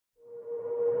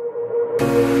Hey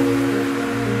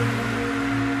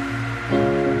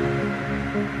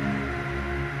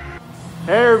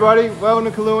everybody, welcome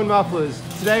to Kaluan Mufflers.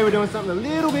 Today we're doing something a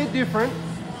little bit different.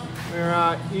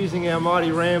 We're using our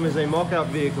mighty Ram as a mock-up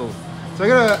vehicle. So I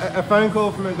got a phone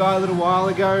call from a guy a little while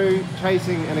ago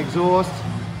chasing an exhaust,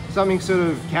 something sort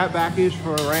of catback-ish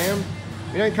for a Ram.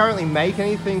 We don't currently make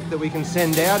anything that we can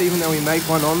send out, even though we make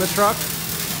one on the truck.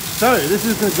 So this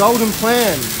is the golden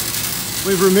plan.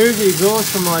 We've removed the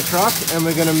exhaust from my truck and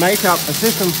we're going to make up a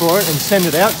system for it and send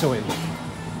it out to him.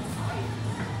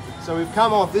 So we've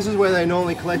come off, this is where they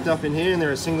normally collect up in here, and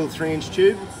they're a single 3-inch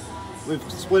tube. We've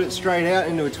split it straight out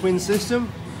into a twin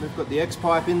system. We've got the X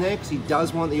pipe in there because he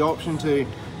does want the option to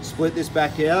split this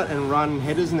back out and run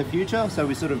headers in the future. So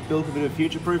we sort of built a bit of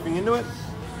future proofing into it.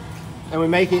 And we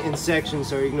make it in sections,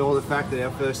 so ignore the fact that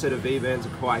our first set of V-bands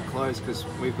are quite close because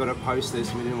we've got to post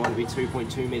this and we didn't want to be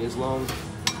 2.2 meters long.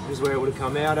 This is where it would have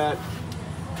come out at.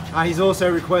 He's also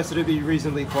requested it be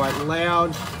reasonably quite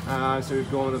loud, so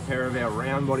we've gone with a pair of our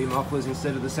round body mufflers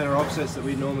instead of the center offsets that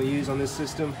we normally use on this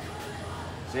system.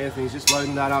 So Anthony's just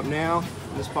loading that up now.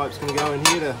 And this pipe's going to go in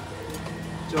here to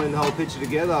join the whole picture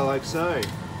together, like so.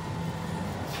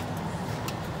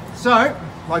 So,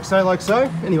 like so.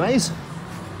 Anyways,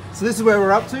 so this is where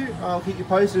we're up to. I'll keep you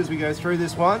posted as we go through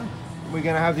this one. We're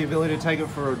going to have the ability to take it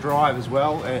for a drive as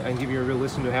well and give you a real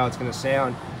listen to how it's going to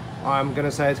sound. I'm going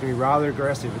to say it's going to be rather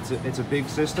aggressive. It's a big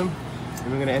system, and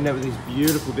we're going to end up with these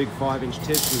beautiful big 5-inch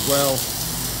tips as well.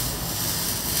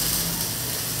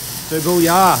 So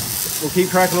booyah, we'll keep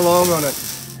cracking along on it.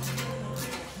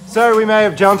 So we may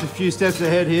have jumped a few steps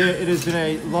ahead here. It has been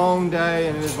a long day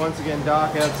and it is once again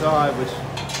dark outside, which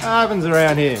happens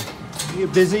around here. We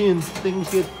get busy and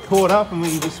things get caught up and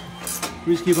we just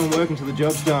keep on working till the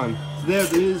job's done. So there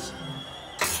it is.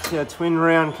 Our twin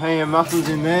round KM mufflers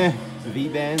in there. The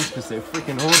V-bands because they're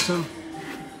freaking awesome.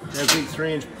 They're big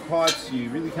 3-inch pipes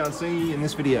you really can't see in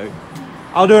this video.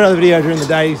 I'll do another video during the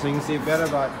day so you can see it better,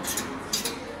 but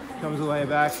comes all the way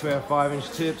back to our 5-inch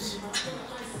tips.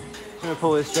 I'm going to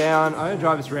pull this down. I'm going to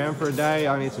drive this around for a day.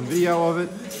 I need some video of it.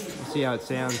 We'll see how it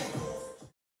sounds.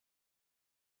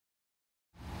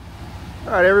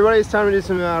 Alright everybody, it's time to do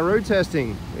some road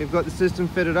testing. We've got the system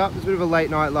fitted up. It was a bit of a late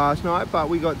night last night, but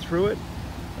we got through it.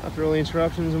 After all the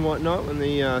interruptions and whatnot, when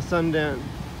the sundown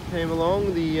came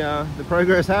along, the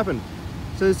progress happened.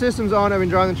 So the system's on. I've been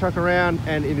driving the truck around,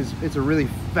 and it's a really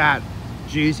fat,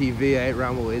 juicy V8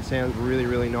 rumble. It sounds really,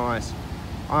 really nice.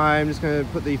 I'm just going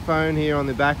to put the phone here on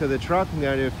the back of the truck. I'm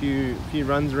going to do a few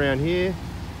runs around here.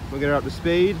 We'll get her up to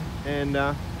speed, and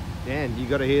man, you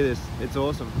got to hear this. It's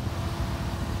awesome.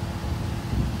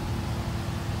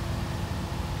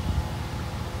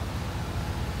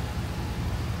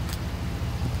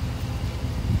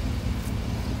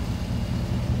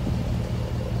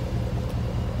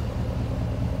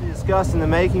 Discussed in the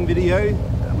making video,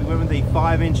 we went with the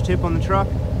 5-inch tip on the truck.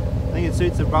 I think it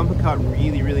suits the bumper cut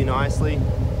really, really nicely,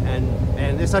 and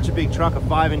there's such a big truck, a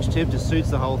 5-inch tip just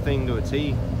suits the whole thing to a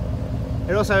T.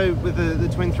 It also, with the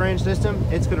twin 3-inch system,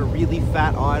 it's got a really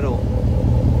fat idle.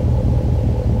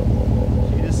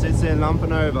 She just sits there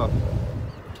lumping over.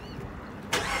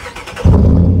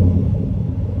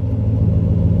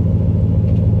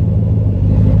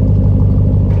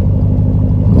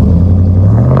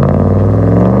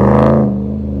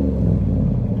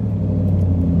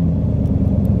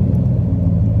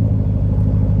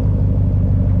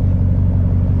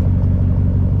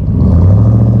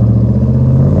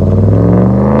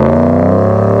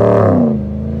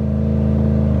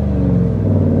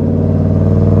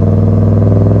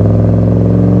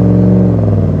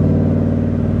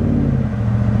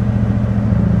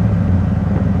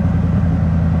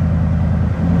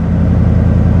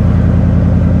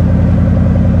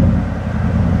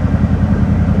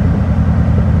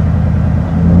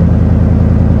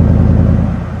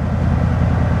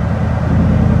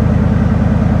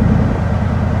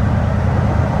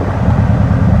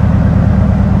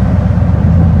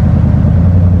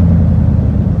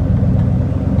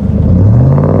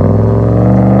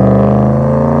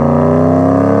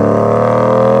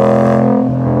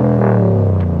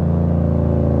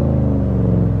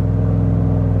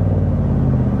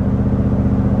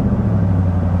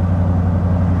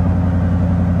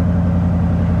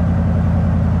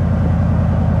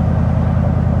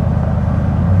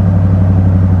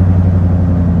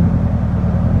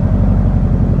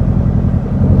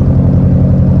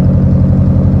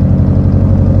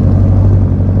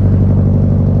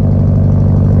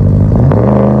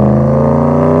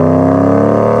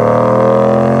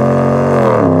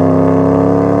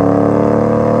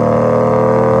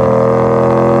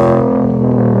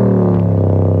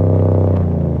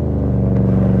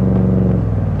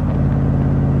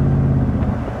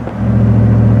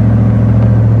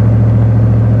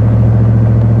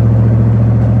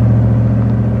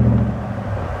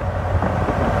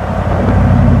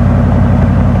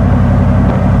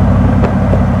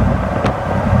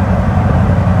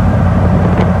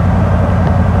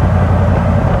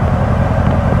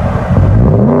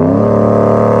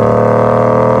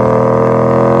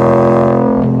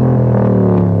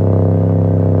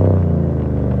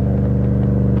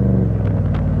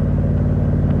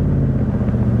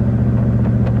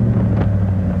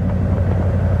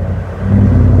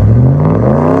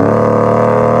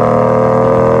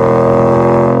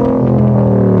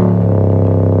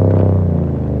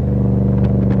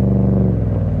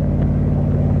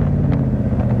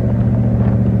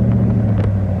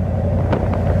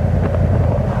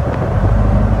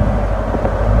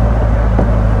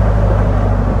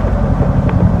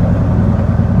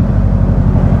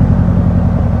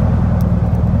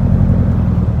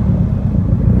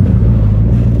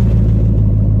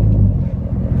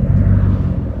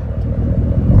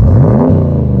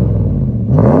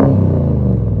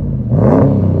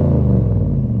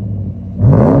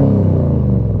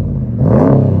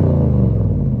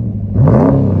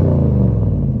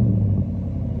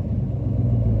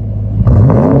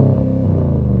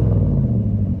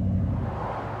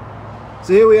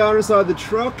 So here we are inside the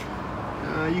truck.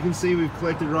 You can see we've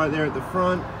collected right there at the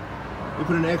front. We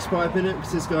put an X pipe in it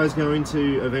because this guy's going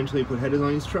to eventually put headers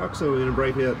on his truck, so we're going to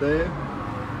break it out there.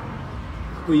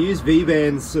 We use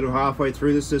V-bands sort of halfway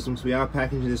through the system, so we are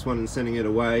packaging this one and sending it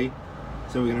away.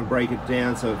 So we're going to break it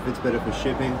down so it fits better for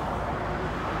shipping.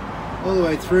 All the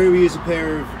way through we use a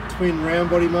pair of twin round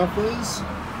body mufflers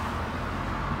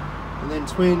and then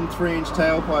twin 3-inch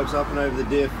tailpipes up and over the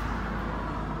diff.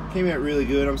 Came out really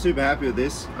good. I'm super happy with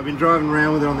this. I've been driving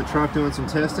around with it on the truck doing some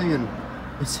testing and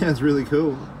it sounds really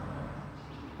cool.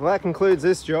 Well, that concludes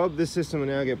this job. This system will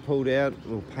now get pulled out.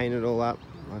 We'll paint it all up,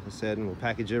 like I said, and we'll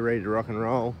package it ready to rock and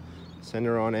roll. Send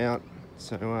her on out.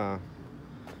 So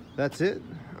that's it.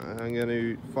 I'm going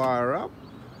to fire up.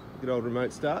 Good old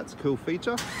remote start. It's a cool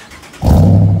feature.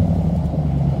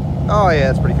 Oh yeah,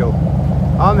 it's pretty cool.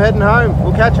 I'm heading home.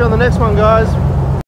 We'll catch you on the next one, guys.